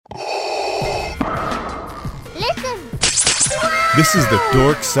This is the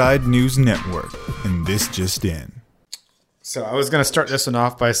Dork Side News Network, and this just in. So I was going to start this one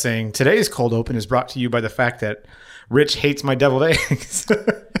off by saying today's cold open is brought to you by the fact that Rich hates my deviled eggs.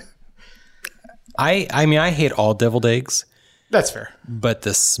 I mean, I hate all deviled eggs. That's fair. But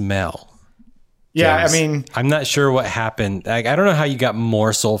the smell. Yeah, James, I mean, I'm not sure what happened. Like, I don't know how you got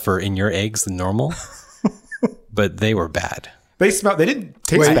more sulfur in your eggs than normal, but they were bad. they didn't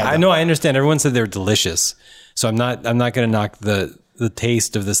taste bad. I know, I understand. Everyone said they were delicious. So I'm not going to knock the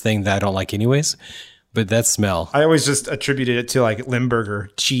taste of this thing that I don't like anyways. But that smell. I always just attributed it to like Limburger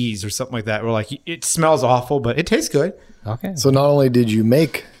cheese or something like that. Where like it smells awful, but it tastes good. Okay. So not only did you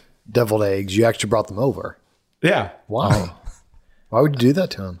make deviled eggs, you actually brought them over. Yeah. Why? Why would you do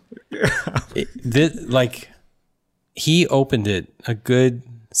that to him? He opened it a good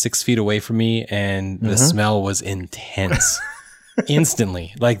 6 feet away from me, and the smell was intense.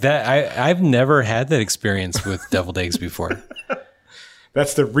 Instantly. Like that. I've never had that experience with deviled eggs before.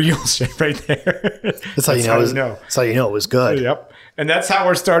 That's the real shit right there. That's how you know. That's how you know it was good. Yep. And that's how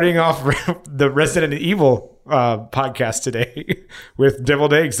we're starting off the Resident Evil podcast today with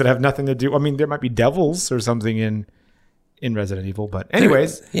deviled eggs that have nothing to do. I mean, there might be devils or something in Resident Evil, but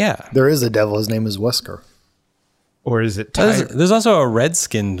anyways. Yeah. There is a devil. His name is Wesker. Or is it There's, Tiger? there's also a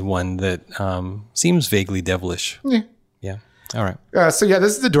red-skinned one that seems vaguely devilish. Yeah. All right. So yeah,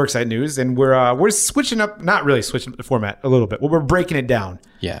 this is the Dork Side News, and we're switching up, not really switching up the format a little bit. Well, we're breaking it down.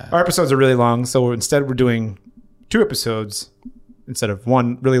 Yeah. Our episodes are really long, so instead we're doing 2 episodes instead of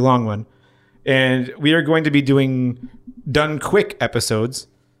one really long one. And we are going to be doing done quick episodes.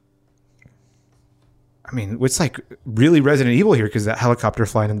 I mean, it's like really Resident Evil here because that helicopter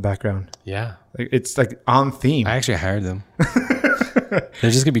flying in the background. Yeah. It's like on theme. I actually hired them. They're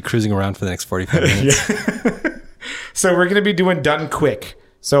just going to be cruising around for the next 45 minutes. So we're going to be doing done quick.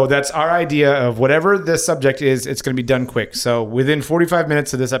 So that's our idea of whatever the subject is, it's going to be done quick. So within 45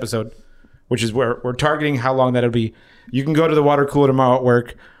 minutes of this episode, which is where we're targeting how long that'll be, you can go to the water cooler tomorrow at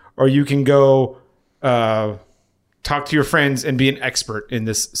work, or you can go talk to your friends and be an expert in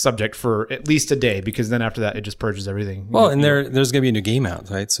this subject for at least a day, because then after that, it just purges everything. Well, and there's going to be a new game out,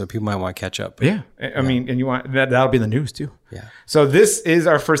 right? So people might want to catch up. Yeah. I mean, and you want that'll be in the news too. Yeah. So this is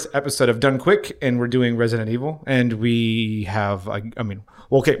our first episode of Done Quick, and we're doing Resident Evil, and we have, I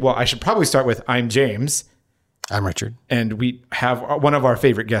should probably start with I'm James. I'm Richard. And we have one of our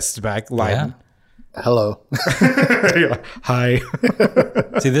favorite guests back, Leiden. Hello. Hi.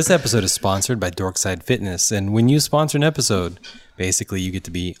 See, this episode is sponsored by Dorkside Fitness, and when you sponsor an episode, basically you get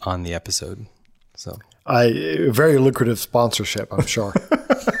to be on the episode. So, very lucrative sponsorship, I'm sure.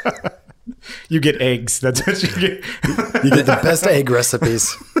 You get eggs. That's what you get. You get the best egg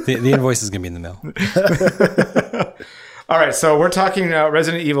recipes. the invoice is going to be in the mail. All right, so we're talking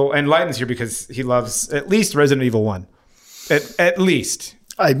Resident Evil, and Leiden's here because he loves at least Resident Evil 1. At least.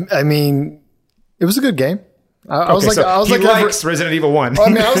 I mean, it was a good game. He likes Resident Evil 1. I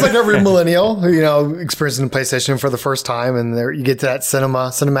mean, I was like every millennial who, experiencing PlayStation for the first time, and there you get to that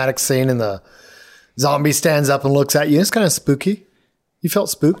cinematic scene, and the zombie stands up and looks at you. It's kind of spooky. You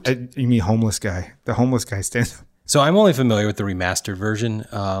felt spooked? You mean homeless guy? The homeless guy stands up. So I'm only familiar with the remastered version.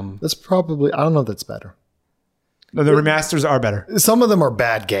 That's probably, I don't know if that's better. No, the remasters are better. Some of them are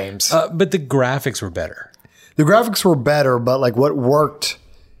bad games. But the graphics were better. The graphics were better, but like what worked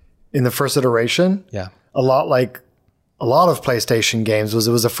in the first iteration, Yeah. a lot of PlayStation games,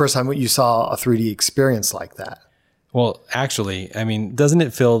 it was the first time you saw a 3D experience like that. Well, actually, I mean, doesn't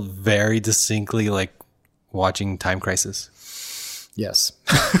it feel very distinctly like watching Time Crisis? Yes.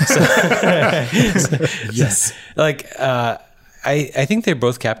 Yes. Like, I think they're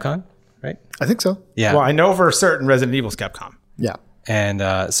both Capcom, right? I think so. Yeah. Well, I know for certain Resident Evil's Capcom. Yeah.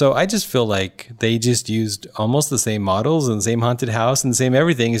 And so I just feel like they just used almost the same models and the same haunted house and the same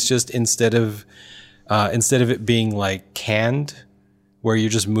everything. It's just instead of it being like canned, where you're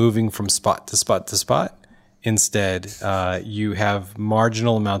just moving from spot to spot to spot, instead you have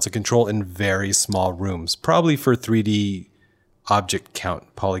marginal amounts of control in very small rooms, probably for 3D object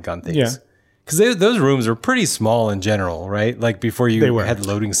count polygon things. Yeah. Because those rooms are pretty small in general, right? Like before you had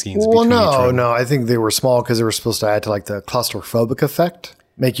loading scenes. Well, between each room. no. I think they were small because they were supposed to add to like the claustrophobic effect,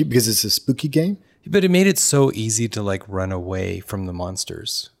 because it's a spooky game. But it made it so easy to like run away from the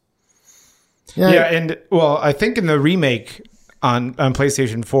monsters. Yeah, and well, I think in the remake on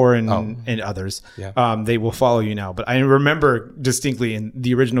PlayStation 4 and others, they will follow you now. But I remember distinctly in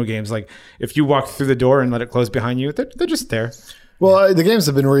the original games, like if you walk through the door and let it close behind you, they're just there. Well, the games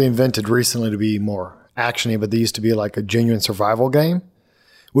have been reinvented recently to be more actiony, but they used to be like a genuine survival game,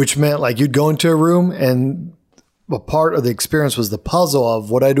 which meant like you'd go into a room and a part of the experience was the puzzle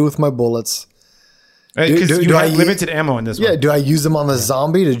of what I do with my bullets. Because Do- you do I have u- limited ammo in this Yeah, one. do I use them on the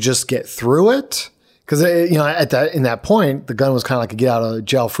zombie to just get through it? Because in that point, the gun was kind of like a get out of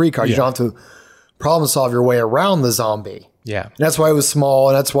jail free card. You don't have to problem solve your way around the zombie. Yeah. And that's why it was small,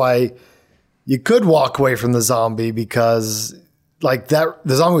 and that's why you could walk away from the zombie because like that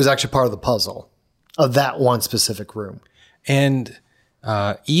the zombie was actually part of the puzzle of that one specific room. And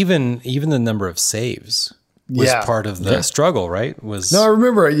even the number of saves was Yeah. part of the struggle, right? Was No, I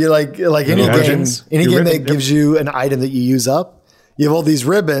remember you like any game, ribbons. any Your game that ribbon, gives you an item that you use up. You have all these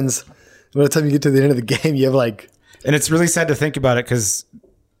ribbons. By the time you get to the end of the game, you have like And it's really sad to think about it because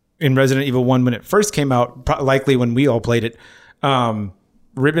in Resident Evil 1, when it first came out, likely when we all played it,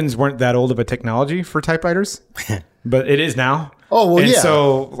 ribbons weren't that old of a technology for typewriters, but it is now. Oh, well, and yeah.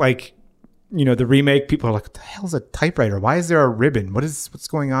 so, like, the remake, people are like, what the hell's a typewriter? Why is there a ribbon? What's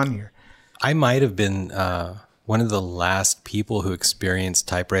going on here? I might have been one of the last people who experienced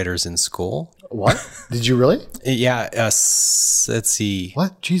typewriters in school. what? Did you really? Yeah, let's see.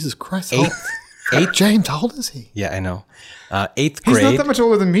 What? Jesus Christ! Eighth- James, how old is he? Yeah, I know. Eighth He's not grade. that much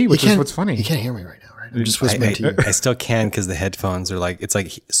older than me, which is what's funny. He can't hear me right now, right? I'm just whispering to you. I still can because the headphones are like it's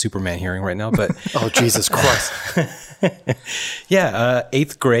like Superman hearing right now. But Oh, Jesus Christ! yeah,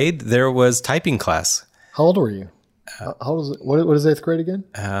 eighth grade there was typing class. How old were you? How old is it? What is eighth grade again?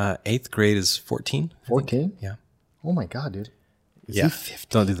 Eighth grade is 14. 14? Yeah. Oh my God, dude. Yeah,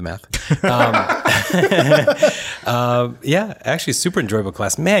 don't do the math. Yeah, actually, super enjoyable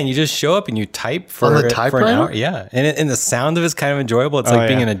class. Man, you just show up and you type for, On the for an typewriter? hour. Yeah, and the sound of it's kind of enjoyable. It's like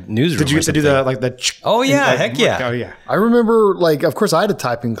being in a newsroom. Did you or get to do something. the Oh, yeah, heck yeah. Oh yeah. I remember, like, of course, I had a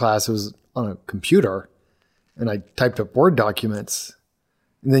typing class. It was on a computer, and I typed up Word documents.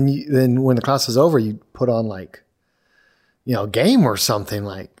 And then when the class was over, you put on like, a game or something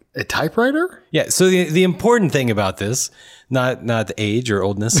like a typewriter. Yeah. So the important thing about this, not the age or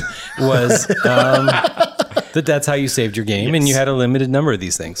oldness, was that's how you saved your game, and you had a limited number of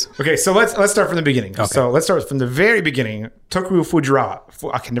these things. Okay, so let's start from the beginning. So let's start from the very beginning. Tokuro Fujiwara.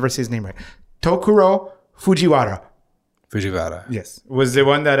 I can never say his name right. Tokuro Fujiwara. Fujiwara. Yes, was the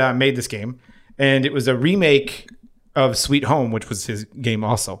one that made this game, and it was a remake of Sweet Home, which was his game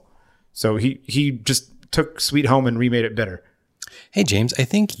also. So he just took Sweet Home and remade it better. Hey James, I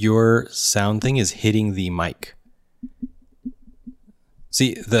think your sound thing is hitting the mic.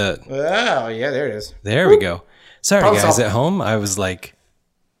 See Oh yeah, there it is. there we go. Sorry Problem guys solved. at home. I was like,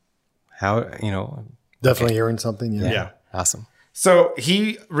 how Definitely hearing something. Yeah. awesome. So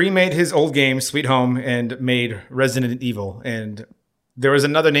he remade his old game, Sweet Home, and made Resident Evil. And there was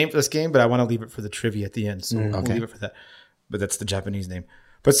another name for this game, but I want to leave it for the trivia at the end. So we'll leave it for that. But that's the Japanese name.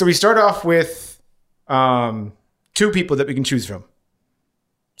 But so we start off with two people that we can choose from.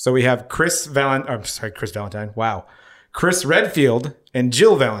 So we have Chris Valentine. Wow. Chris Redfield and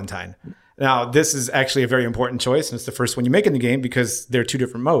Jill Valentine. Now, this is actually a very important choice, and it's the first one you make in the game because there are two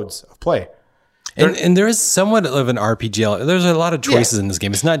different modes of play. And there is somewhat of an RPG element. There's a lot of choices in this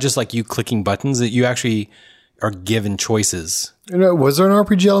game. It's not just like you clicking buttons, that you actually are given choices. Was there an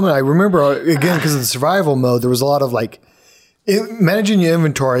RPG element? I remember, again, because of the survival mode, there was a lot of like, managing your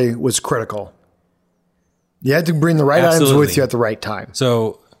inventory was critical. You had to bring the right items with you at the right time.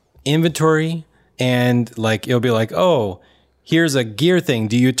 So inventory, and like it'll be like, oh, here's a gear thing.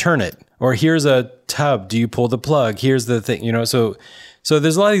 Do you turn it? Or here's a tub. Do you pull the plug? Here's the thing. So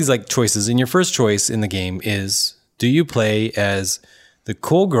there's a lot of these like choices. And your first choice in the game is, do you play as the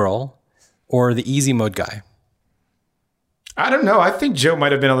cool girl or the easy mode guy? I don't know. I think Jill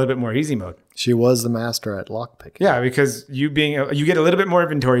might have been a little bit more easy mode. She was the master at lockpicking. Yeah, because you get a little bit more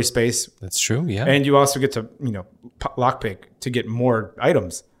inventory space, That's true. Yeah. and you also get to lockpick to get more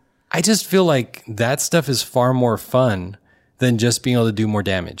items. I just feel like that stuff is far more fun than just being able to do more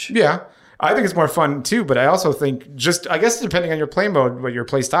damage. Yeah, I think it's more fun too. But I also think I guess depending on your play mode, your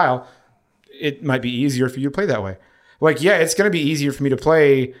play style, it might be easier for you to play that way. Like, yeah, it's going to be easier for me to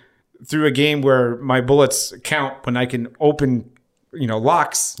play through a game where my bullets count when I can open,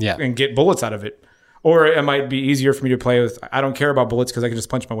 locks and get bullets out of it. Or it might be easier for me to play with, I don't care about bullets because I can just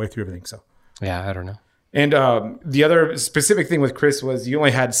punch my way through everything. So, Yeah, I don't know. and the other specific thing with Chris was you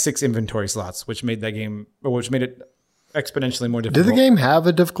only had 6 inventory slots, which made it exponentially more difficult. Did the game have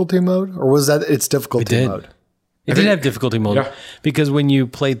a difficulty mode, or was that its difficulty did. mode? It did have difficulty mode because when you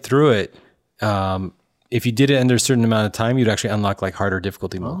played through it, if you did it under a certain amount of time, you'd actually unlock like harder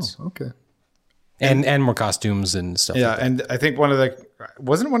difficulty modes Okay. and more costumes and stuff. Yeah, like that. and I think one of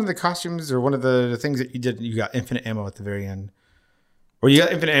the costumes or one of the things that you did, you got infinite ammo at the very end. Or you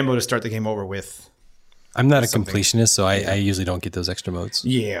got infinite ammo to start the game over with. I'm not a completionist, so I usually don't get those extra modes.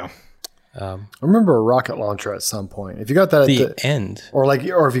 Yeah. I remember a rocket launcher at some point. If you got that at The end. or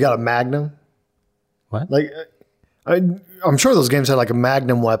if you got a Magnum, What? Like, I'm sure those games had like a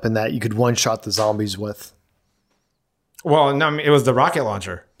magnum weapon that you could one-shot the zombies with. Well, no, I mean, it was the rocket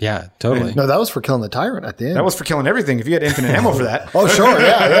launcher. Yeah, totally. No, that was for killing the tyrant at the end. That was for killing everything. If you had infinite ammo for that, oh, sure.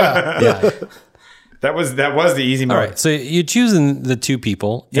 Yeah. Yeah. that was the easy mode. All right. So you're choosing the two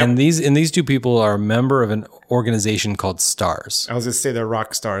people, and these two people are a member of an organization called STARS. I was going to say they're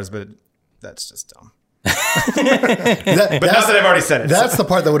rock stars, but that's just dumb. But But now that I've already said it. that's the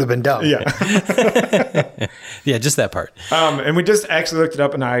part that would have been dumb. Yeah. Yeah, just that part. And we just actually looked it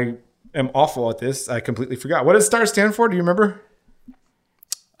up, and I am awful at this. I completely forgot. What does STAR stand for? Do you remember?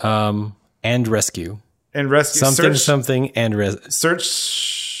 And rescue. And rescue.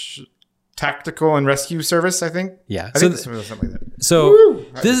 Search Tactical and Rescue Service, I think. Yeah. I think it's something like that. So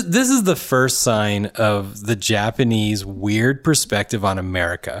this is the first sign of the Japanese weird perspective on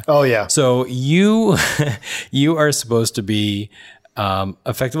America. Oh, yeah. So you are supposed to be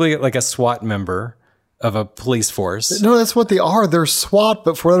effectively like a SWAT member of a police force. No, that's what they are. They're SWAT,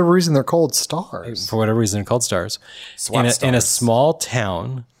 but for whatever reason, they're called stars. For whatever reason, they're called stars. SWAT in a stars. small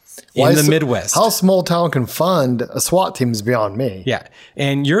town Why in the is- Midwest. How a small town can fund a SWAT team is beyond me. Yeah.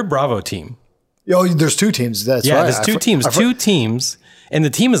 And you're a Bravo team. Oh, there's two teams. That's Yeah, right. there's two teams, and the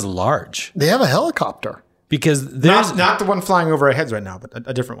team is large They have a helicopter. because there's Not the one flying over our heads right now, but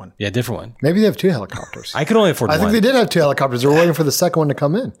a different one. a different one. Maybe they have two helicopters. I could only afford I one. think they did have two helicopters. They were waiting for the second one to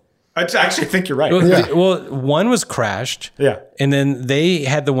come in. I actually think you're right. Well, one was crashed. Yeah. And then they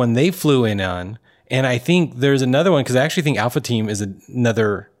had the one they flew in on. And I think there's another one because I actually think Alpha Team is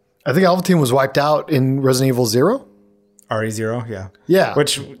another. I think Alpha Team was wiped out in Resident Evil 0. RE0, yeah. Yeah.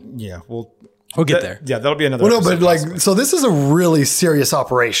 We'll get there. Yeah, that'll be another. Well, no, but episode, like, possibly. so this is a really serious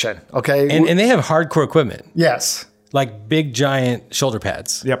operation. Okay. And they have hardcore equipment, yes. like big giant shoulder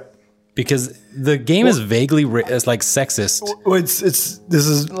pads. Yep. Because the game is vaguely it's like sexist. Well, this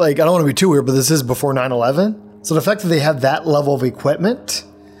is like, I don't want to be too weird, but this is before 9/11. So the fact that they have that level of equipment.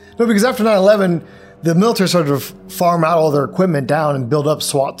 No, because after 9/11, the military started to farm out all their equipment down and build up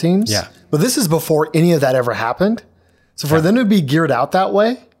SWAT teams. Yeah. But this is before any of that ever happened. So for them to be geared out that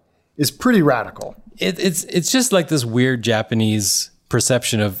way is pretty radical. It's just like this weird Japanese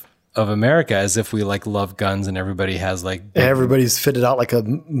perception of America as if we like love guns and everybody has like And everybody's fitted out like a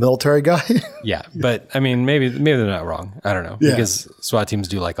military guy. yeah. But I mean, maybe they're not wrong. I don't know because SWAT teams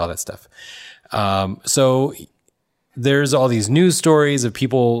do like all that stuff. So there's all these news stories of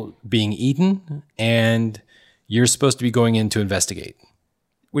people being eaten, and you're supposed to be going in to investigate.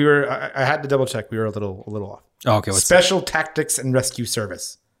 We were. I had to double check. We were a little off. Oh, okay, what's Special Tactics and Rescue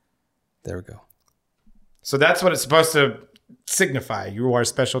Service. there we go. So that's what it's supposed to signify. You are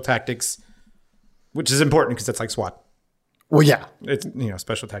Special Tactics, which is important because it's like SWAT. Well, yeah. It's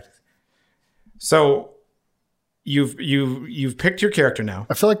Special Tactics. So you've picked your character now.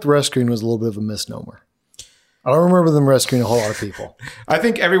 I feel like the rescuing was a little bit of a misnomer. I don't remember them rescuing a whole lot of people. I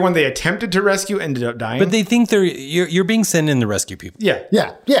think everyone they attempted to rescue ended up dying. But they think you're being sent in to rescue people. yeah.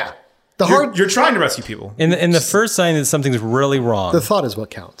 Yeah. Yeah. The You're trying to rescue people. And the first sign that something's really wrong the thought is what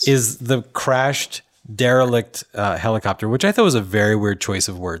counts. is the crashed derelict helicopter, which I thought was a very weird choice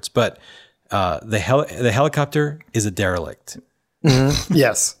of words. But the helicopter is a derelict.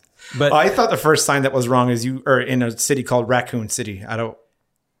 Yes. But I thought the first sign that was wrong is you are in a city called Raccoon City. I don't.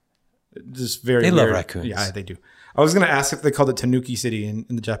 Just very. They love weird. raccoons. Yeah, they do. I was going to ask if they called it Tanuki City in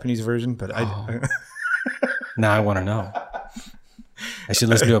the Japanese version, but now I want to know. I should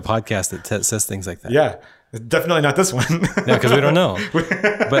listen to a podcast that says things like that. yeah, definitely not this one. No, because we don't know.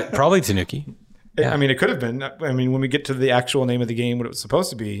 But probably Tanuki. I mean, it could have been. I mean, when we get to the actual name of the game, what it was supposed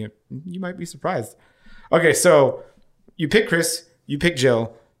to be, you might be surprised. Okay, so you pick Chris, you pick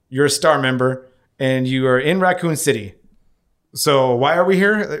Jill, you're a star member, and you are in Raccoon City. So why are we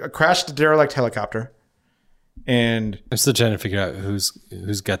here? A crashed derelict helicopter. And I'm still trying to figure out who's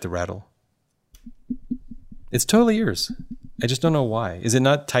got the rattle. It's totally yours. I just don't know why. Is it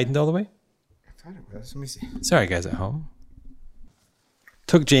not tightened all the way? I thought it was. Let me see. Sorry, guys at home.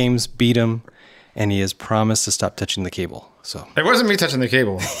 Took James, beat him, and he has promised to stop touching the cable. So, It wasn't me touching the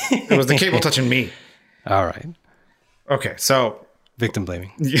cable. It was the cable touching me. all right. Okay, so Victim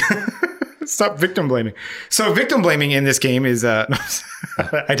blaming. stop victim blaming. So victim blaming in this game is I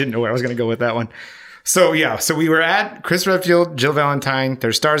didn't know where I was going to go with that one. So yeah, so we were at Chris Redfield, Jill Valentine.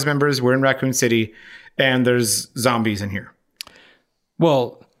 There's Stars members. We're in Raccoon City, and there's zombies in here.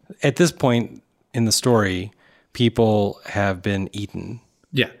 Well, at this point in the story, people have been eaten.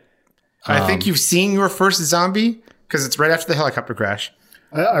 Yeah, I think you've seen your first zombie because it's right after the helicopter crash.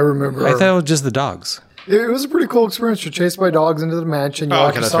 I remember. I thought it was just the dogs. It was a pretty cool experience. You're chased by dogs into the mansion. You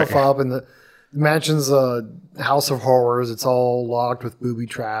lock okay, that's yourself right. up, and the mansion's a house of horrors. It's all locked with booby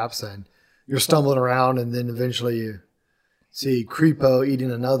traps, and you're stumbling around, and then eventually you see Creepo eating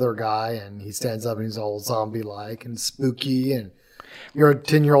another guy, and he stands up and he's all zombie-like and spooky, and you're a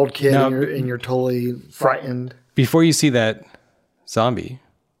 10-year-old kid Now- and you're totally frightened. Before you see that zombie,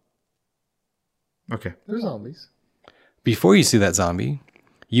 Okay. They're zombies. before you see that zombie,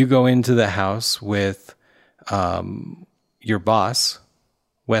 you go into the house with your boss,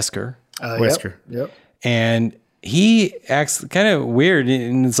 Wesker, Wesker. Yep. and he acts kind of weird.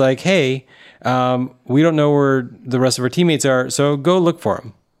 And it's like, hey, we don't know where the rest of our teammates are, so go look for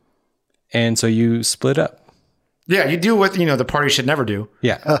them. And so you split up. Yeah, you do what the party should never do.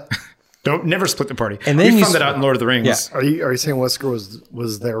 Yeah. Don't never split the party. And then we you found that out in Lord of the Rings. Yeah. Are you saying Wesker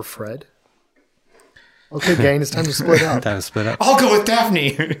was there, Fred? Okay, gang, it's time to split up. Time to split up. I'll go with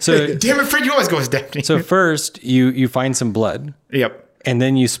Daphne. So- Damn it, Fred, you always go with Daphne. So first you find some blood, yep. and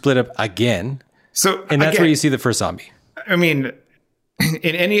then you split up again, So and that's again, where you see the first zombie. I mean,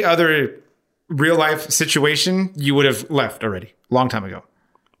 in any other real life situation, you would have left already, long time ago,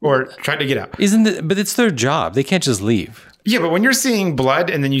 or tried to get out. But it's their job. They can't just leave. Yeah, but when you're seeing blood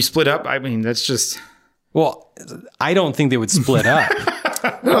and then you split up, I mean, that's just Well, I don't think they would split up.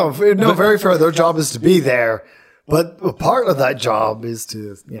 No, very fair. Their job is to be there, but a part of that job is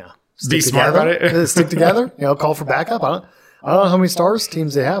to Be smart about it. Stick together. Call for backup. I don't know how many stars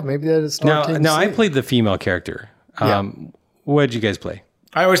teams they have. Maybe that is star team. Now I C. played the female character. What did you guys play?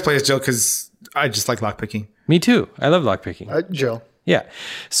 I always play as Jill because I just like lockpicking. Me too. I love lockpicking. Jill. Yeah.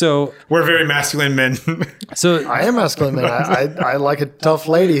 So We're very masculine men. I am masculine, man. I like a tough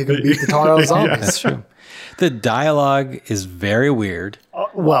lady who can beat the tar out of zombies. that's true. The dialogue is very weird.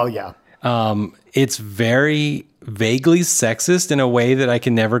 Well, yeah. It's very vaguely sexist in a way that I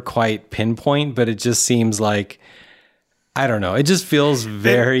can never quite pinpoint, but it just seems like, I don't know. It just feels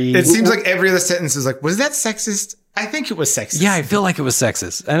very. It seems like every other sentence is like, was that sexist? I think it was sexist. Yeah, I feel like it was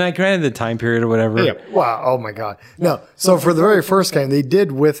sexist. And I granted the time period or whatever. Yeah. Wow. Oh my God. No. So for the very first game, they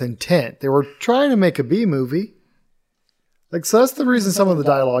did with intent. They were trying to make a B movie. So that's the reason some of the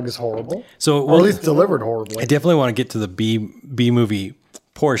dialogue is horrible, So or at least delivered horribly. I definitely want to get to the B movie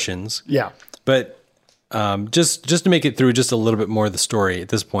portions, Yeah. but just to make it through just a little bit more of the story at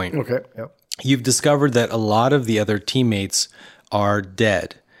this point, Okay. Yep. you've discovered that a lot of the other teammates are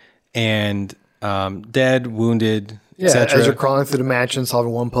dead, and dead, wounded, Yeah. As you're etc. crawling through the mansion,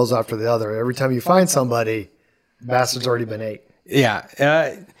 solving one puzzle after the other. Every time you find somebody, the bastard's already been ate. Yeah,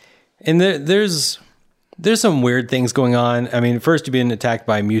 and there's some weird things going on. I mean, first you're being attacked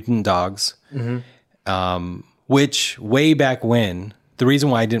by mutant dogs, which way back when, the reason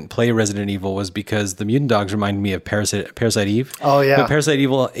why I didn't play Resident Evil was because the mutant dogs reminded me of Parasite Eve. Oh, yeah. But Parasite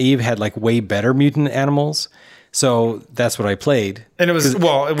Eve had like way better mutant animals. So that's what I played. And it was,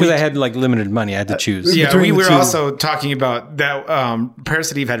 Because I had like limited money. I had to choose. yeah, between we the were two- also talking about that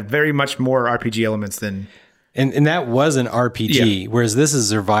Parasite Eve had very much more RPG elements than. And that was an RPG, whereas this is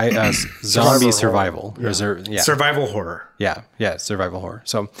zombie survival. Survival horror. Yeah, survival horror.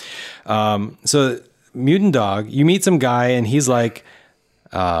 So, so mutant dog, you meet some guy and he's like,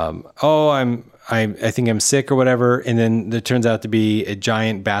 I think I'm sick or whatever, and then it turns out to be a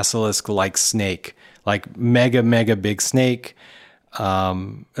giant basilisk-like snake, like mega big snake. At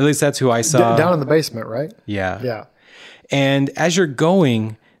least that's who I saw. Down in the basement, right? Yeah. Yeah. And as you're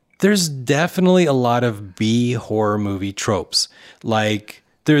going, there's definitely a lot of B horror movie tropes. Like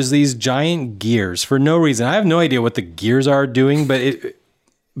there's these giant gears for no reason. I have no idea what the gears are doing, but it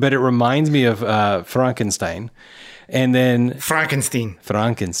reminds me of Frankenstein. And then Frankenstein.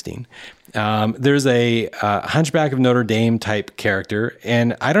 There's a Hunchback of Notre Dame type character,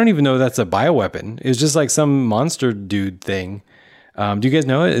 and I don't even know that's a bioweapon. It's just like some monster dude thing. Do you guys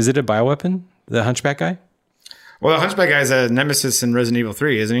know it? Is it a bioweapon? The Hunchback guy? Well, the Hunchback guy's a nemesis in Resident Evil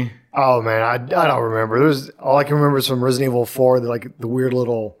 3, isn't he? Oh man, I don't remember. There's all I can remember is from Resident Evil 4, the weird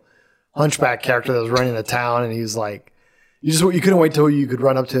little hunchback character that was running a town, and he's like, you couldn't wait till you could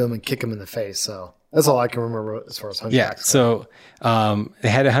run up to him and kick him in the face. So that's all I can remember as far as hunchbacks. Yeah. So they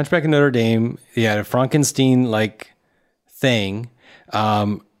had a Hunchback of Notre Dame. They had a Frankenstein like thing.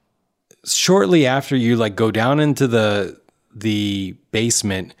 Shortly after you like go down into the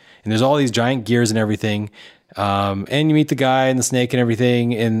basement, and there's all these giant gears and everything. And you meet the guy and the snake and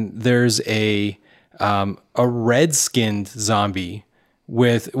everything, and there's a red-skinned zombie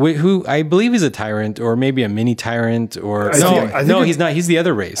with who I believe is a tyrant or maybe a mini tyrant or I think he's not. He's the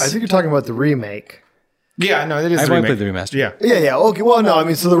other race. I think you're talking about the remake. Yeah, no, it is I've the only remake. played the remaster. Yeah. Yeah. Okay. Well, no, I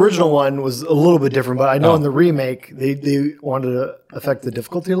mean, so the original one was a little bit different, but I know in the remake they wanted to affect the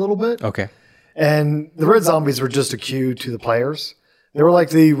difficulty a little bit. Okay. And the red zombies were just a cue to the players. They were like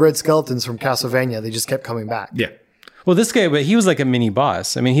the red skeletons from Castlevania. They just kept coming back. Yeah. Well, this guy, but he was like a mini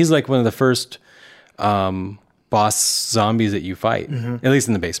boss. I mean, he's like one of the first boss zombies that you fight, at least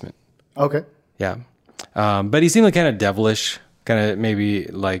in the basement. Okay. Yeah. But he seemed like kind of devilish, kind of maybe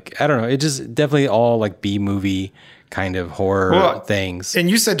like, I don't know. It just definitely all like B movie kind of horror things. And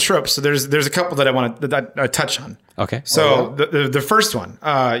you said tropes, so there's a couple that I want to touch on. Okay. So the first one,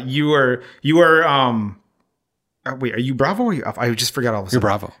 you are wait, are you Bravo or you Alpha? I just forgot all of a sudden. You're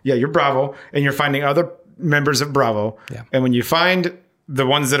Bravo. Yeah, you're Bravo, and you're finding other members of Bravo. Yeah. And when you find the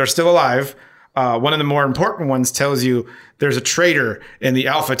ones that are still alive, one of the more important ones tells you there's a traitor in the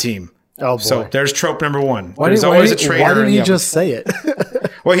Alpha team. Oh, boy. So there's trope number one. Why There's always a traitor. Why in didn't the he Alpha just say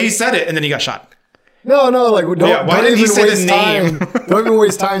it? Well, he said it, and then he got shot. No, like don't, why don't didn't he even say the waste name? time. Don't even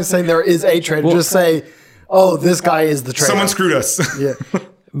waste time saying there is a traitor. Just say, "Oh, this guy is the traitor." Someone screwed us. Yeah.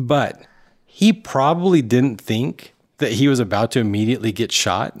 But he probably didn't think that he was about to immediately get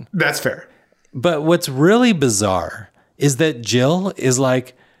shot. That's fair. But what's really bizarre is that Jill is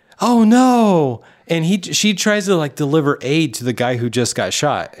like, "Oh no." And she tries to like deliver aid to the guy who just got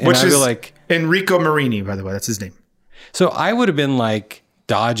shot. And Which I is feel like, Enrico Marini, by the way. That's his name. so I would have been like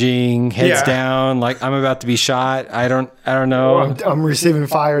dodging, heads Yeah. down, like I'm about to be shot. I don't know. I'm receiving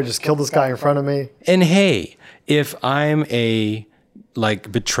fire. Just kill this guy in front of me. And hey, if I'm a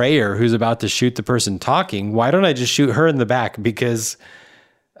like betrayer who's about to shoot the person talking, why don't I just shoot her in the back? Because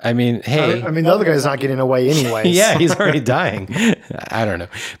I mean, hey, I mean, the other guy's not getting away anyways. yeah, he's already dying. I don't know.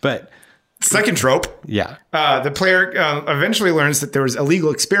 But Second trope. yeah. The player eventually learns that there was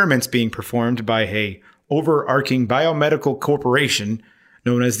illegal experiments being performed by a overarching biomedical corporation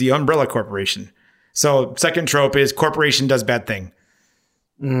known as the Umbrella Corporation. So second trope is corporation does bad thing.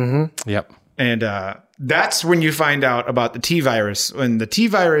 Yep. And that's when you find out about the T-virus. And the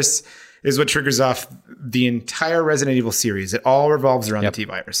T-virus is what triggers off the entire Resident Evil series. It all revolves around the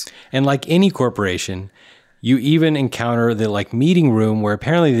T-virus. And like any corporation, you even encounter the like meeting room where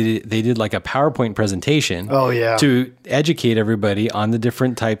apparently they did like a PowerPoint presentation. Oh, yeah. To educate everybody on the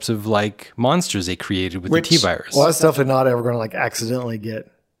different types of like monsters they created with the T-virus. Well, that's definitely not ever going to like accidentally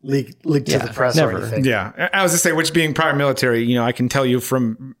get leaked to the press never. or anything. Yeah. I was to say, which being prior military, you know, I can tell you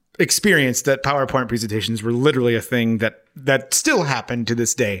from experience that PowerPoint presentations were literally a thing that still happened to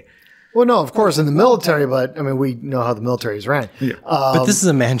this day. Well, no, of course in the military, but I mean, we know how the military is ran. Yeah. But this is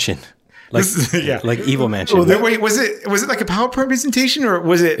a mansion. Like, Yeah. like evil mansion. Wait, was it like a PowerPoint presentation or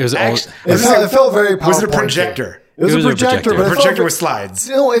was it? It was all- It felt very PowerPoint. Was it a projector? It was a projector, but A it projector felt, with slides.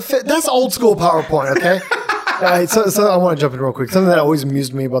 you know, that's old school PowerPoint. Okay. All right, so I want to jump in real quick. Something that always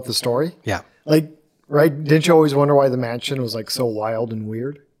amused me about the story. yeah. Like, right? Didn't you always wonder why the mansion was like so wild and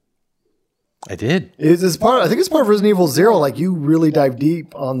weird? I did. It's part. I think it's part of Resident Evil 0. Like, you really dive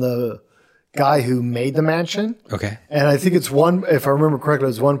deep on the guy who made the mansion, Okay. and I think it's one. If I remember correctly,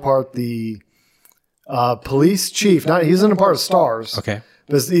 it's one part the police chief. He's in a part of Stars. Okay.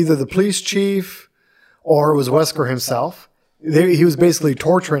 But it's either the police chief or it was Wesker himself. He was basically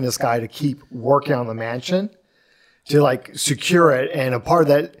torturing this guy to keep working on the mansion to like secure it, and a part of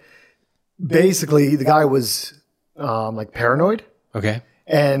that, basically, the guy was like paranoid. Okay.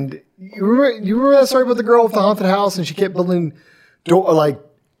 And you remember that story about the girl with the haunted house, and she kept building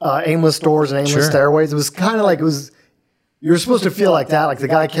aimless doors and aimless stairways. It was kind of like you were supposed to feel like that. Like the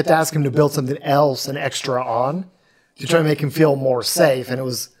guy kept asking him to build something else and extra on to try to make him feel more safe, and it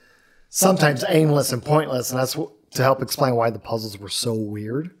was sometimes aimless and pointless, and that's to help explain why the puzzles were so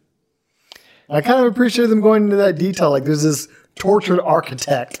weird. And I kind of appreciate them going into that detail. Like there's this tortured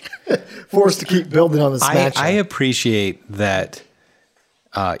architect forced to keep building on this mansion. I appreciate that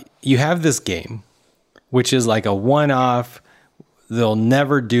you have this game, which is like a one-off. They'll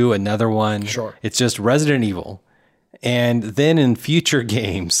never do another one. Sure. It's just Resident Evil. And then in future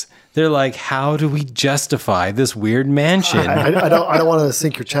games, they're like, how do we justify this weird mansion? I don't want to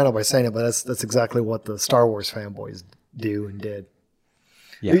sink your channel by saying it, but that's exactly what the Star Wars fanboys do and did.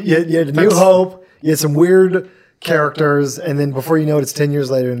 Yeah. You had a New Hope, you had some weird characters, and then before you know it, it's 10 years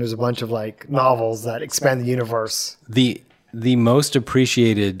later, and there's a bunch of like novels that expand the universe. The most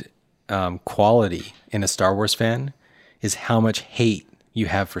appreciated quality in a Star Wars fan is how much hate you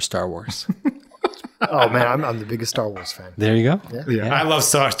have for Star Wars. Oh man, I'm the biggest Star Wars fan. There you go. Yeah. I love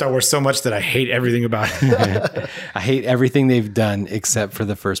Star Wars so much that I hate everything about it. I hate everything they've done except for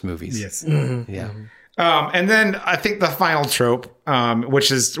the first movies. Yes. Yeah. And then I think the final trope,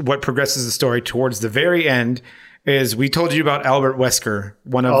 which is what progresses the story towards the very end, is we told you about Albert Wesker,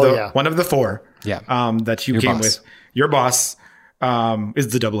 one of the four. Yeah. That you Your came boss. with. Your boss is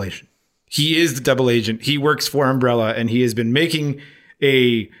the double agent. He is the double agent. He works for Umbrella, and he has been making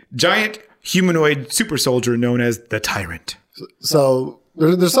a giant humanoid super soldier known as the Tyrant. So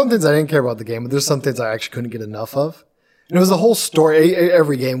there's some things I didn't care about the game, but there's some things I actually couldn't get enough of. And it was a whole story.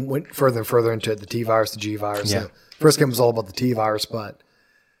 Every game went further and further into it. The T virus, the G virus. Yeah. The first game was all about the T virus, but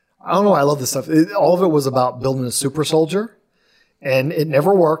I don't know. I love this stuff. All of it was about building a super soldier, and it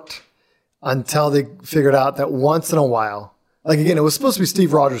never worked until they figured out that once in a while, like again, it was supposed to be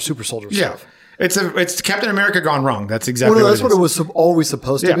Steve Rogers super soldier Yeah. stuff. It's Captain America gone wrong. That's exactly Well, no, what that's it what is. it was always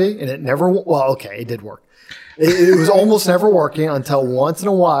supposed to be, and it never. Well, okay, it did work. It was almost never working until once in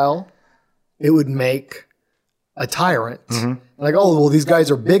a while, it would make a tyrant. Like, oh, well, these guys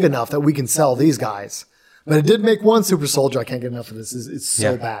are big enough that we can sell these guys. But it did make one super soldier. I can't get enough of this. It's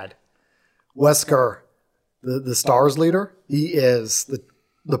so bad. Wesker, the Stars leader, he is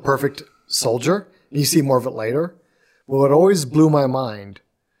the perfect soldier. And you see more of it later. But what always blew my mind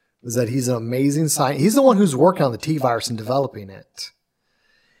was that he's an amazing scientist. He's the one who's working on the T virus and developing it.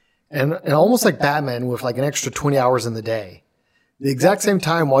 And almost like Batman with like an extra 20 hours in the day. The exact same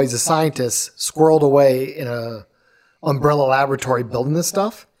time while he's a scientist squirreled away in a Umbrella laboratory building this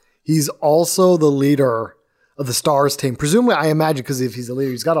stuff, he's also the leader of the Stars team. Presumably, I imagine, because if he's the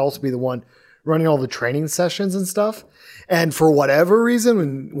leader, he's got to also be the one running all the training sessions and stuff. And for whatever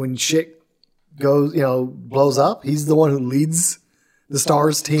reason, when shit goes, blows up, he's the one who leads the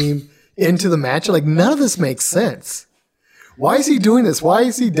Stars team into the match. Like, none of this makes sense. Why is he doing this? Why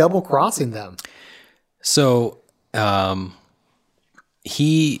is he double crossing them? So,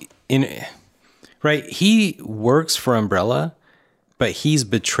 he works for Umbrella, but he's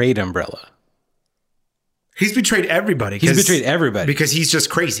betrayed Umbrella. He's betrayed everybody. He's betrayed everybody because he's just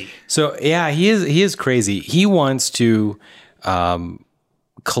crazy. So yeah, he is crazy. He wants to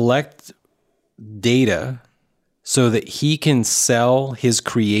collect data so that he can sell his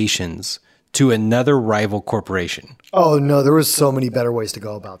creations to another rival corporation. Oh no, there was so many better ways to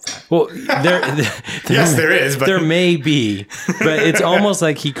go about that. Well, Yes, there is, but there may be, but it's almost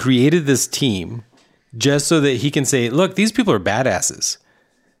like he created this team just so that he can say, look, these people are badasses.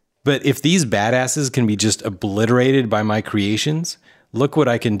 But if these badasses can be just obliterated by my creations, look what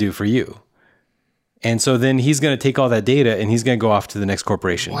I can do for you. And so then he's going to take all that data and he's going to go off to the next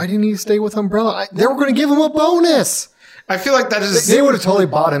corporation. Why didn't he stay with Umbrella? They were going to give him a bonus. I feel like that is. They would have totally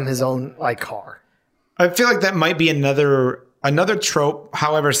bought him his own car. I feel like that might be another trope,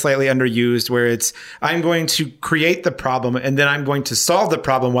 however slightly underused, where it's I'm going to create the problem and then I'm going to solve the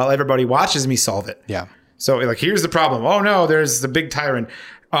problem while everybody watches me solve it. Yeah. So like, here's the problem. Oh no, there's the big tyrant.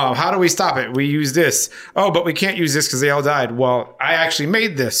 How do we stop it? We use this. Oh, but we can't use this because they all died. Well, I actually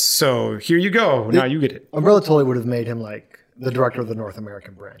made this, so here you go. Now you get it. Umbrella totally would have made him like the director of the North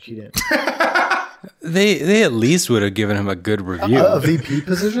American branch. He didn't. They at least would have given him a good review. A VP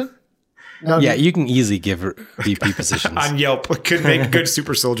position? No, Yeah, you can easily give VP positions. On Yelp, could make good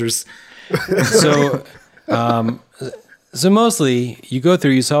super soldiers. So mostly you go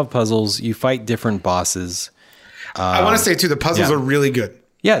through, you solve puzzles, you fight different bosses. I want to say too, the puzzles yeah. are really good.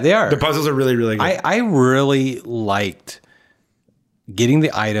 Yeah, they are. The puzzles are really, really good. I really liked getting the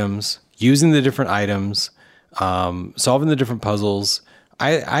items, using the different items, solving the different puzzles.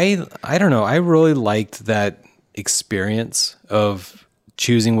 I don't know. I really liked that experience of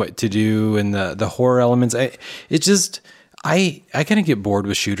choosing what to do and the horror elements. I kind of get bored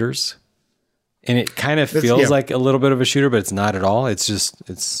with shooters, and it kind of feels like a little bit of a shooter, but it's not at all. It's just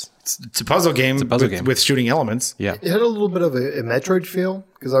it's a puzzle game, game with shooting elements. yeah. It had a little bit of a Metroid feel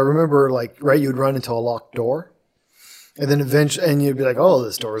because I remember you'd run into a locked door. And then eventually, and you'd be like, "Oh,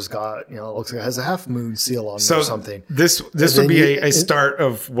 this door's got it looks like it has a half moon seal on it or something." This would be a start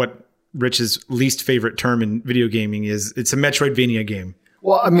of what Rich's least favorite term in video gaming is. It's a Metroidvania game.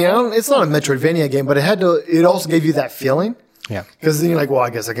 Well, I mean, it's not a Metroidvania game, but it also gave you that feeling. Yeah. Because then you're like, well,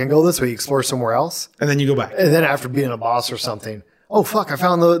 I guess I can go this way, explore somewhere else. And then you go back. And then after beating a boss or something, oh, fuck, I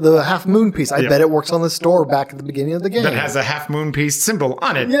found the half moon piece. I bet it works on this door back at the beginning of the game. That has a half moon piece symbol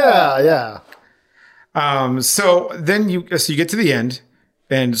on it. Yeah. So then you get to the end.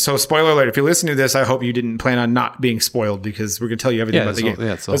 And so, spoiler alert, if you listen to this, I hope you didn't plan on not being spoiled because we're going to tell you everything about the game.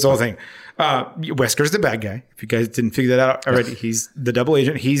 That's the whole thing. Wesker's the bad guy. If you guys didn't figure that out already, he's the double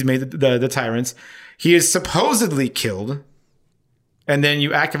agent. He's made the tyrants. He is supposedly killed. And then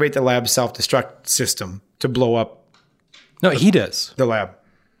you activate the lab self-destruct system to blow up. No, he does. The lab.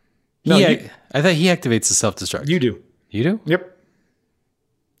 I thought he activates the self-destruct. You do. You do? Yep.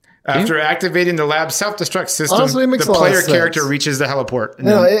 After activating the lab self-destruct system, honestly, it makes the a lot of player sense. character reaches the heliport. And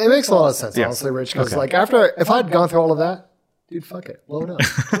No, then- it makes a lot of sense, honestly, Rich. Because if I'd gone through all of that, dude, fuck it, blow it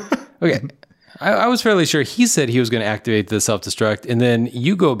up. Okay. I was fairly sure he said he was going to activate the self-destruct, and then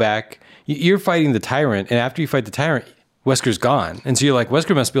you go back, you're fighting the tyrant, and after you fight the tyrant, Wesker's gone. And so you're like,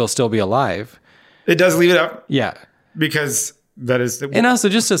 Wesker must still be alive. it does leave it up Yeah. because And also,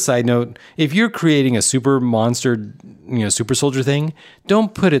 just a side note, if you're creating a super monster, super soldier thing,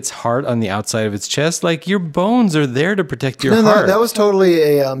 don't put its heart on the outside of its chest. Like, your bones are there to protect your heart. That was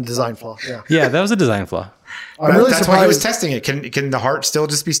totally a design flaw. Yeah. Yeah, that was a design flaw. I'm really That's why he was surprised. testing it. Can the heart still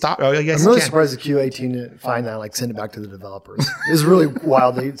just be stopped? Oh, yes, I'm really it can. surprised the Q18 didn't find that, like, send it back to the developers. It was really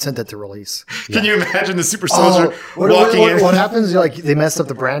wild. They sent that to release. Can you imagine the super soldier what walking in? What happens? Like, they messed up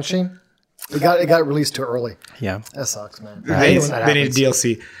the branching. It got released too early. Yeah. That sucks, man. They I hate when that need a happens.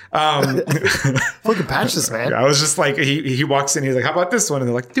 DLC. Fucking patch this, man. I was just like, he walks in, he's like, how about this one? And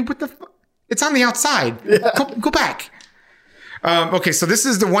they're like, dude, what the fuck? It's on the outside. Go back. Okay, so this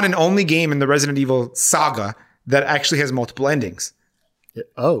is the one and only game in the Resident Evil saga that actually has multiple endings.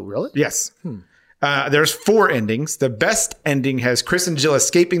 Oh, really? Yes. There's 4 endings. The best ending has Chris and Jill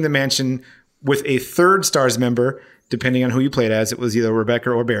escaping the mansion with a third STARS member, depending on who you played as. It was either Rebecca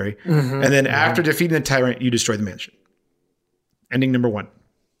or Barry. And then after defeating the tyrant, you destroy the mansion. Ending number 1.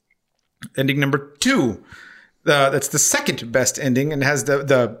 Ending number 2. That's the second best ending and has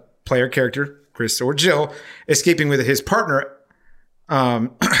the player character, Chris or Jill, escaping with his partner,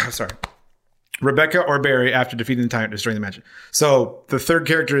 Rebecca or Barry after defeating the tyrant, destroying the mansion. So the third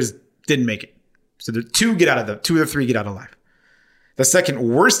character didn't make it. So the 2 of the 3 get out alive. The second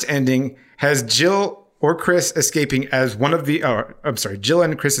worst ending has Jill or Chris escaping as Jill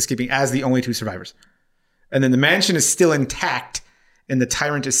and Chris escaping as the only 2 survivors. And then the mansion is still intact and the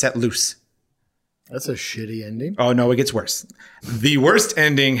tyrant is set loose. That's a shitty ending. Oh no, it gets worse. The worst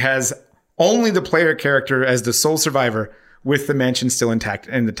ending has only the player character as the sole survivor with the mansion still intact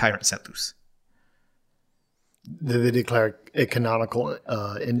and the tyrant set loose. Did they declare a canonical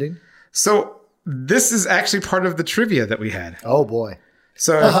ending? So this is actually part of the trivia that we had. Oh, boy.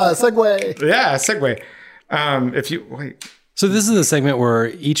 So Segue. yeah, segue. If you wait, So this is the segment where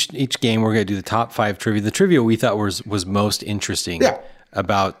each game we're going to do the top 5 trivia. The trivia we thought was most interesting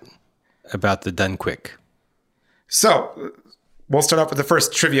about the Done Quick. so we'll start off with the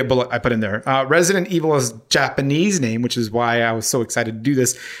first trivia bullet I put in there. Resident Evil's Japanese name, which is why I was so excited to do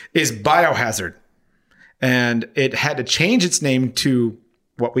this, is Biohazard. And it had to change its name to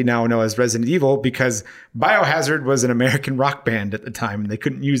what we now know as Resident Evil because Biohazard was an American rock band at the time and they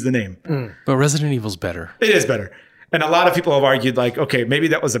couldn't use the name. But Resident Evil's better. It is better. And a lot of people have argued like, okay, maybe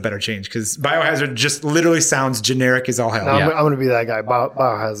that was a better change because Biohazard just literally sounds generic as all hell. No, I'm going to be that guy.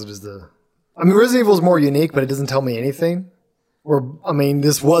 Biohazard is Resident Evil is more unique, but it doesn't tell me anything.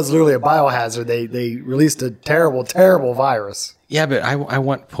 This was literally a biohazard. They released a terrible, terrible virus. Yeah, but I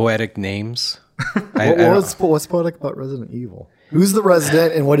want poetic names. What's poetic about Resident Evil? Who's the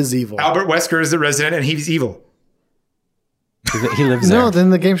resident and what is evil? Albert Wesker is the resident and he's evil. He lives there. No, then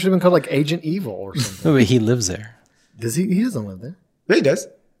the game should have been called like Agent Evil or something. No, but he lives there. Does he? He doesn't live there. Yeah, he does.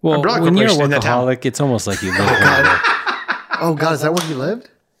 Well, Umbrella when you're a Corporation in that town. workaholic, it's almost like you live there. Oh God, is that where he lived?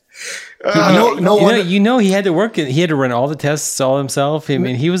 You know, he had to work. He had to run all the tests all himself. I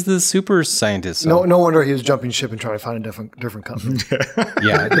mean, he was the super scientist. So. No wonder he was jumping ship and trying to find a different company.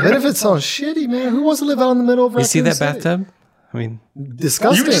 Yeah. The benefits sound shitty, man. Who wants to live out in the middle of? You see that Raccoon City? bathtub? I mean,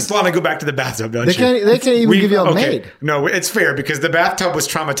 Disgusting. You just want to go back to the bathtub, don't They you? can't even give you a maid. No, it's fair because the bathtub was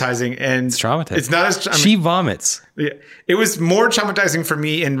traumatizing and it's traumatizing. It's not as she vomits. it was more traumatizing for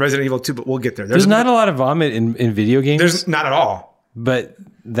me in Resident Evil 2, but we'll get there. There's not a lot of vomit in video games. There's not at all. But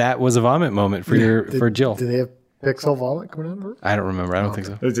that was a vomit moment for Jill. Do they have pixel vomit coming out of her? I don't remember. I don't think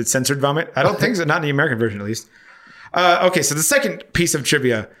so. Is it censored vomit? I don't think so. Not in the American version, at least. Okay, so the second piece of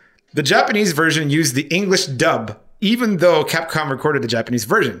trivia. The Japanese version used the English dub, even though Capcom recorded the Japanese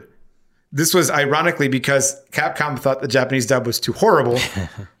version. This was ironically because Capcom thought the Japanese dub was too horrible.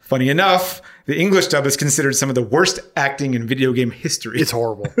 Funny enough, the English dub is considered some of the worst acting in video game history. It's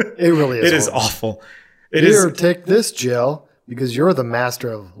horrible. It really is. It is horrible. awful. It Here, is. take this, Jill, because you're the master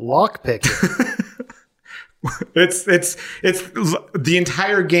of lockpicking. It's the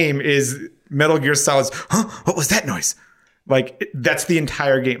entire game is Metal Gear Solid's. Huh? What was that noise? Like that's the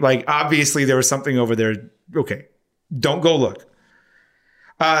entire game. Like obviously there was something over there. Okay, don't go look.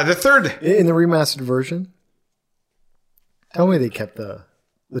 The third In the remastered version, tell me they kept the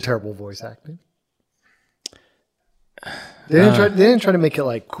terrible voice acting. They didn't try to make it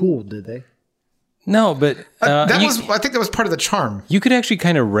like cool, did they? No, but I think that was part of the charm. you could actually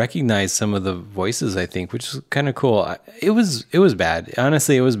kind of recognize some of the voices, I think, which is kind of cool. It was bad.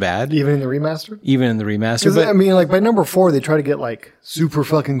 Honestly, it was bad. Even in the remastered? Even in the remaster. Because But I mean, like by number 4, they try to get like super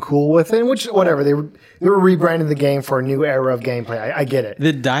fucking cool with it. Which whatever they were rebranding the game for a new era of gameplay. I get it.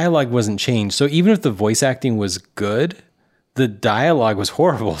 the dialogue wasn't changed. So even if the voice acting was good, the dialogue was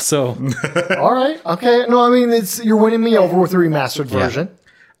horrible. So All right, okay. No, I mean you're winning me over with the remastered version.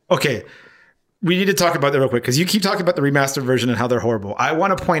 Okay, we need to talk about that real quick because you keep talking about the remastered version and how they're horrible. I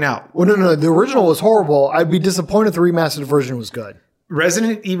want to point out Well, no. The original was horrible. I'd be disappointed if the remastered version was good.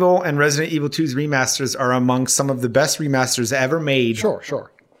 Resident Evil and Resident Evil 2's remasters are among some of the best remasters ever made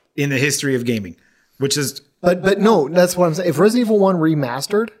Sure. in the history of gaming, which is But no, that's what I'm saying. If Resident Evil 1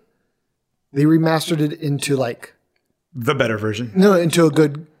 remastered, they remastered it into the better version. into a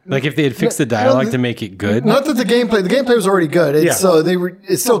good. Like if they had fixed the dialogue to make it good. Not that the gameplay was already good. It's, Yeah. So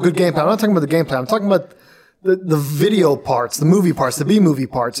it's still good gameplay. I'm not talking about the gameplay. I'm talking about the video parts, the movie parts, the B-movie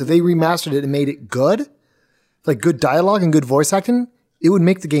parts. If they remastered it and made it good, like good dialogue and good voice acting, it would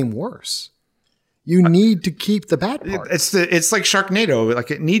make the game worse. You need to keep the bad parts. It's like Sharknado. Like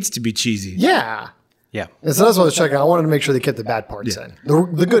it needs to be cheesy. Yeah. Yeah. And so that's what I was checking. I wanted to make sure they kept the bad parts in.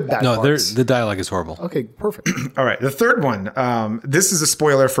 The good bad No, parts. the dialogue is horrible. Okay, perfect. All right, the third one. This is a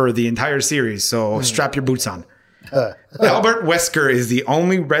spoiler for the entire series, so strap your boots on. Albert Wesker is the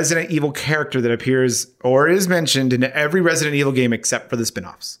only Resident Evil character that appears or is mentioned in every Resident Evil game except for the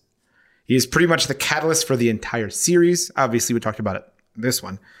spin-offs. He is pretty much the catalyst for the entire series. Obviously, we talked about it in this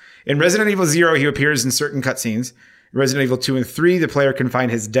one. In Resident Evil 0, he appears in certain cutscenes. In Resident Evil 2 and 3, the player can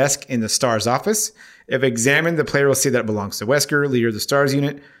find his desk in the STARS office. If examined, the player will see that it belongs to Wesker, leader of the STARS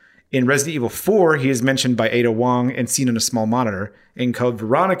unit. In Resident Evil 4, he is mentioned by Ada Wong and seen on a small monitor. In Code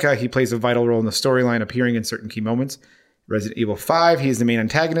Veronica, he plays a vital role in the storyline, appearing in certain key moments. Resident Evil 5, he is the main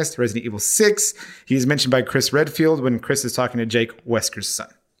antagonist. Resident Evil 6, he is mentioned by Chris Redfield when Chris is talking to Jake, Wesker's son.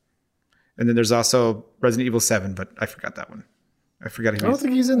 And then there's also Resident Evil 7, but I forgot that one. I forgot I don't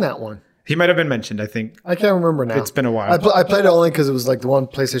think he's in that one. he might have been mentioned, I think. I can't remember now. It's been a while. I played it only because it was like the one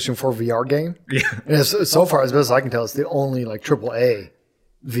PlayStation 4 VR game. Yeah. And so far, as best as I can tell, it's the only like AAA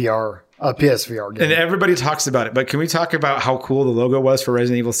VR, PSVR game. And everybody talks about it, but can we talk about how cool the logo was for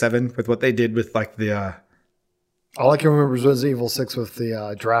Resident Evil 7 with what they did with like the... All I can remember is Resident Evil 6 with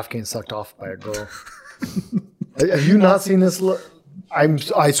the giraffe getting sucked off by a girl. Have you not seen this?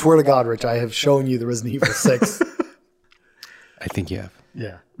 I swear to God, Rich, I have shown you the Resident Evil 6. I think you have.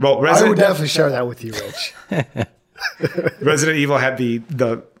 Yeah. Well, I would definitely share that with you, Rich. Resident Evil had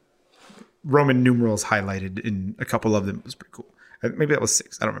the Roman numerals highlighted in a couple of them. It was pretty cool. Maybe that was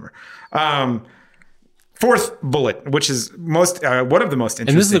 6. I don't remember. Fourth bullet, which is most one of the most interesting.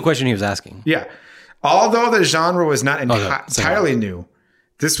 And this is the question he was asking. Yeah. Although the genre was not entirely new,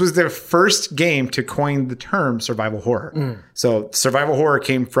 this was their first game to coin the term survival horror. So survival horror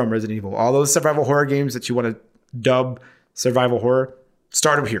came from Resident Evil. All those survival horror games that you want to dub survival horror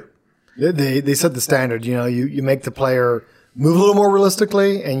started here. They set the standard. You know, you make the player move a little more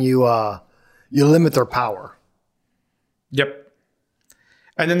realistically, and you limit their power. Yep.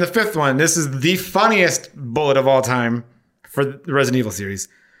 And then the fifth one, this is the funniest bullet of all time for the Resident Evil series.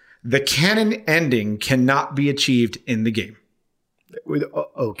 The canon ending cannot be achieved in the game.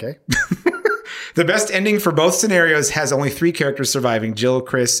 Okay. The best ending for both scenarios has only 3 characters surviving: Jill,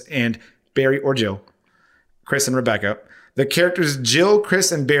 Chris, and Barry or Jill. Chris and Rebecca. The characters Jill,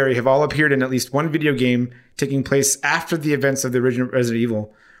 Chris, and Barry have all appeared in at least one video game taking place after the events of the original Resident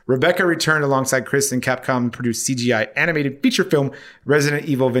Evil. Rebecca returned alongside Chris in Capcom-produced CGI animated feature film Resident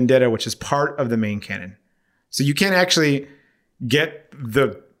Evil Vendetta, which is part of the main canon. So you can't actually get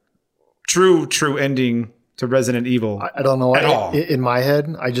the true ending to Resident Evil. I don't know. At all. In my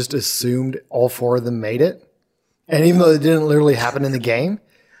head, I just assumed all 4 of them made it. And even though it didn't literally happen in the game,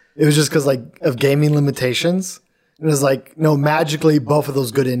 it was just because of gaming limitations. It was like, no, magically both of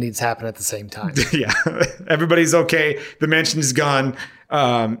those good endings happen at the same time. Yeah. Everybody's okay. The mansion is gone.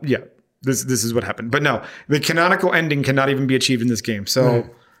 Yeah. This is what happened. But no, the canonical ending cannot even be achieved in this game. So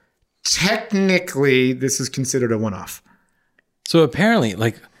technically, this is considered a one-off. So apparently,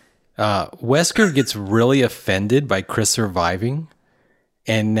 Wesker gets really offended by Chris surviving.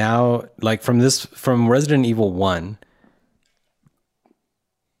 And now, from Resident Evil 1,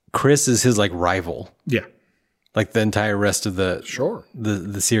 Chris is his rival. Yeah. Like the entire rest of the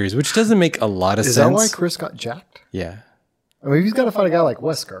series, which doesn't make a lot of sense. Is that why Chris got jacked? Yeah. I mean, he's got to fight a guy like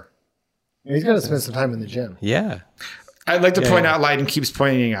Wesker. He's got to spend some time in the gym. Yeah. I'd like to point out, Leiden keeps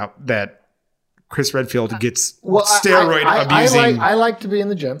pointing out that Chris Redfield gets steroid abusing. I like to be in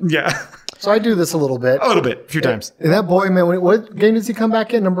the gym. Yeah. So I do this a little bit. A little bit. A few times. And that boy, man, what game does he come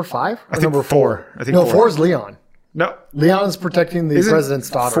back in? Number 5? Or I think number 4. I think no, 4. 4 is Leon. No. Leon is protecting the president's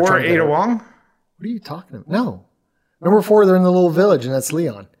daughter. 4 Ada Wong? What are you talking about? No. Number 4, they're in the little village, and that's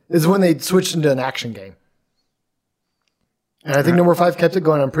Leon. This is when they switched into an action game. And I think number 5 kept it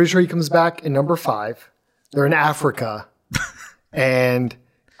going. I'm pretty sure he comes back in number 5. They're in Africa. And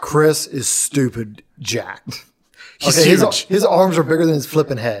Chris is stupid jacked. He's huge. His arms are bigger than his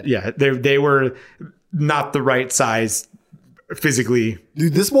flipping head. Yeah. They were not the right size physically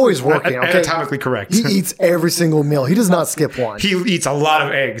Dude, this boy's working. Okay, anatomically correct. he eats every single meal. He does not skip one. He eats a lot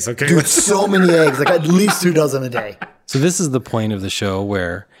of eggs. Okay, Dude, so many eggs, like at least 2 dozen a day. So this is the point of the show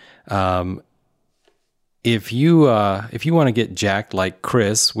where, if you want to get jacked like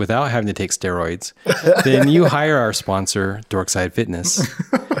Chris without having to take steroids, then you hire our sponsor, Dorkside Fitness,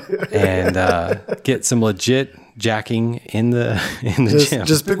 and get some legit jacking in the gym.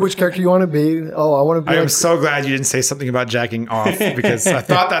 Just pick which character you want to be. Oh, I want to be. I am like, so glad you didn't say something about jacking off because I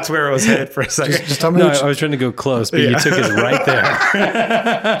thought that's where it was headed for a second. just tell me No, which. I was trying to go close, but you took it right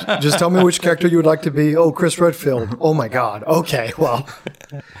there. Just tell me which character you would like to be. Oh, Chris Redfield. Oh my God. Okay, well,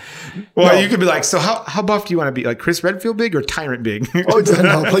 Well, you could be like, so how buff do you want to be? Like Chris Redfield big or Tyrant big? oh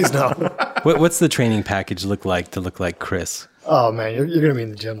no, please no. What's the training package look like to look like Chris? Oh man, you're gonna be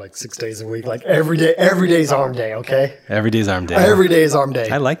in the gym like 6 days a week, like every day. Every day's arm day. Okay, Every day's arm day. every day is arm day.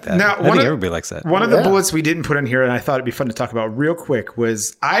 I like that. Now, I think everybody likes that. One of the Yeah. bullets we didn't put in here, and I thought it'd be fun to talk about real quick,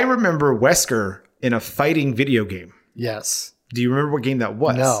 was I remember Wesker in a fighting video game. Yes. Do you remember what game that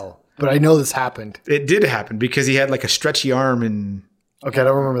was? No, but I know this happened. It did happen because he had like a stretchy arm and Okay, I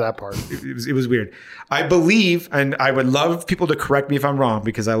don't remember that part. it was weird. I believe, and I would love people to correct me if I'm wrong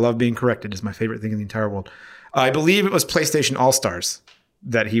because I love being corrected. It's my favorite thing in the entire world. I believe it was PlayStation All-Stars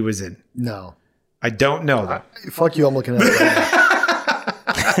that he was in. No. I don't know though. Fuck you, I'm looking at it right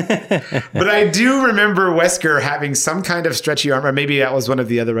now. But I do remember Wesker having some kind of stretchy arm, or maybe that was one of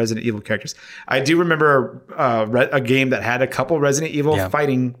the other Resident Evil characters. I do remember a game that had a couple Resident Evil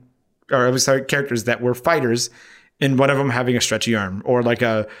fighting, or I was sorry, characters that were fighters, and one of them having a stretchy arm, or like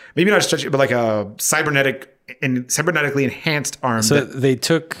a maybe not a stretchy, but like a cybernetically enhanced arm. So they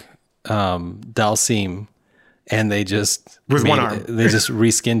took Dalsim and they just With one arm. They just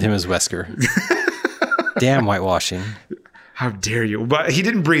reskinned him as Wesker. Damn whitewashing. How dare you? But he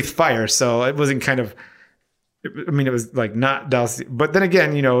didn't breathe fire, so it wasn't kind of. I mean, it was like not Dalsim. But then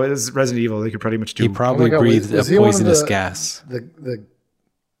again, you know, it was Resident Evil. They could pretty much do. He probably God, breathed was a he one of poisonous the- gas.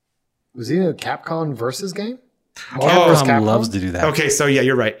 Was he in a Capcom versus game? Marvel versus Capcom loves to do that. Okay, so yeah,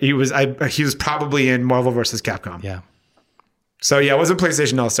 you're right. He was probably in Marvel versus Capcom. Yeah. So yeah, it wasn't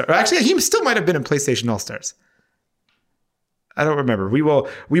PlayStation All Stars. Actually, he still might have been in PlayStation All Stars. I don't remember. We will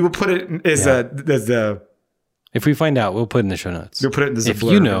put it as the If we find out, we'll put it in the show notes. We'll put it in the If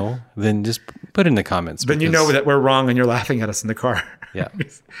blurb. you know, then just put it in the comments. Then you know that we're wrong and you're laughing at us in the car. Yeah.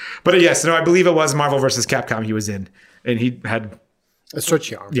 But yes, no, I believe it was Marvel versus Capcom he was in, and he had A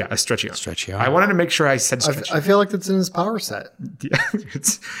stretchy arm. a stretchy arm. Stretchy arm. I wanted to make sure I said stretchy. I feel like that's in his power set. Yeah,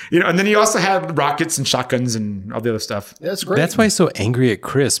 it's, and then he also had rockets and shotguns and all the other stuff. That's great. That's why he's so angry at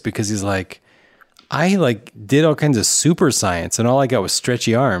Chris, because he's like, I did all kinds of super science and all I got was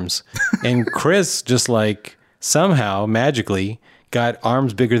stretchy arms. And Chris just somehow magically got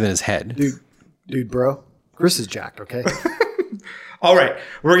arms bigger than his head. Dude, bro. Chris is jacked, okay? All right,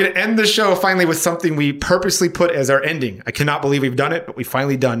 we're going to end the show finally with something we purposely put as our ending. I cannot believe we've done it, but we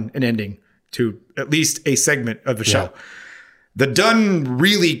finally done an ending to at least a segment of the show. The done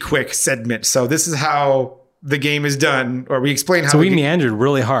really quick segment. So this is how the game is done, or we explain how. So we meandered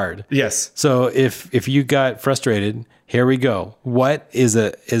really hard. Yes. So if you got frustrated, here we go. What is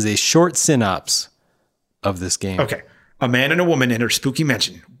a short synopsis of this game? Okay. A man and a woman in her spooky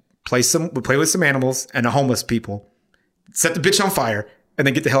mansion play with some animals and a homeless people, set the bitch on fire, and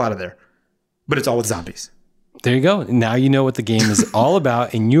then get the hell out of there. But it's all with zombies. There you go. Now you know what the game is all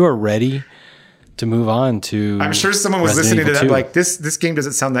about, and you are ready to move on to. I'm sure someone was Resident listening to Evil that 2. like, this game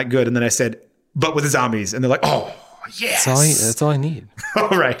doesn't sound that good. And then I said, but with the zombies. And they're like, oh, yes. That's all I need. All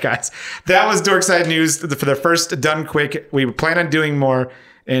right, guys. That was Dorkside News for the first Done Quick. We plan on doing more.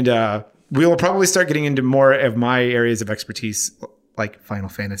 And we will probably start getting into more of my areas of expertise, like Final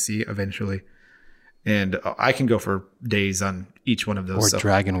Fantasy eventually. And I can go for days on each one of those. Or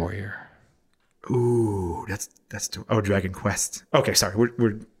Dragon Warrior. Ooh, that's Dragon Quest. Okay, sorry.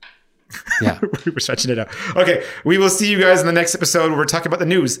 We're Yeah. we're stretching it out. Okay, we will see you guys in the next episode where we're talking about the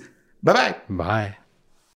news. Bye-bye. Bye.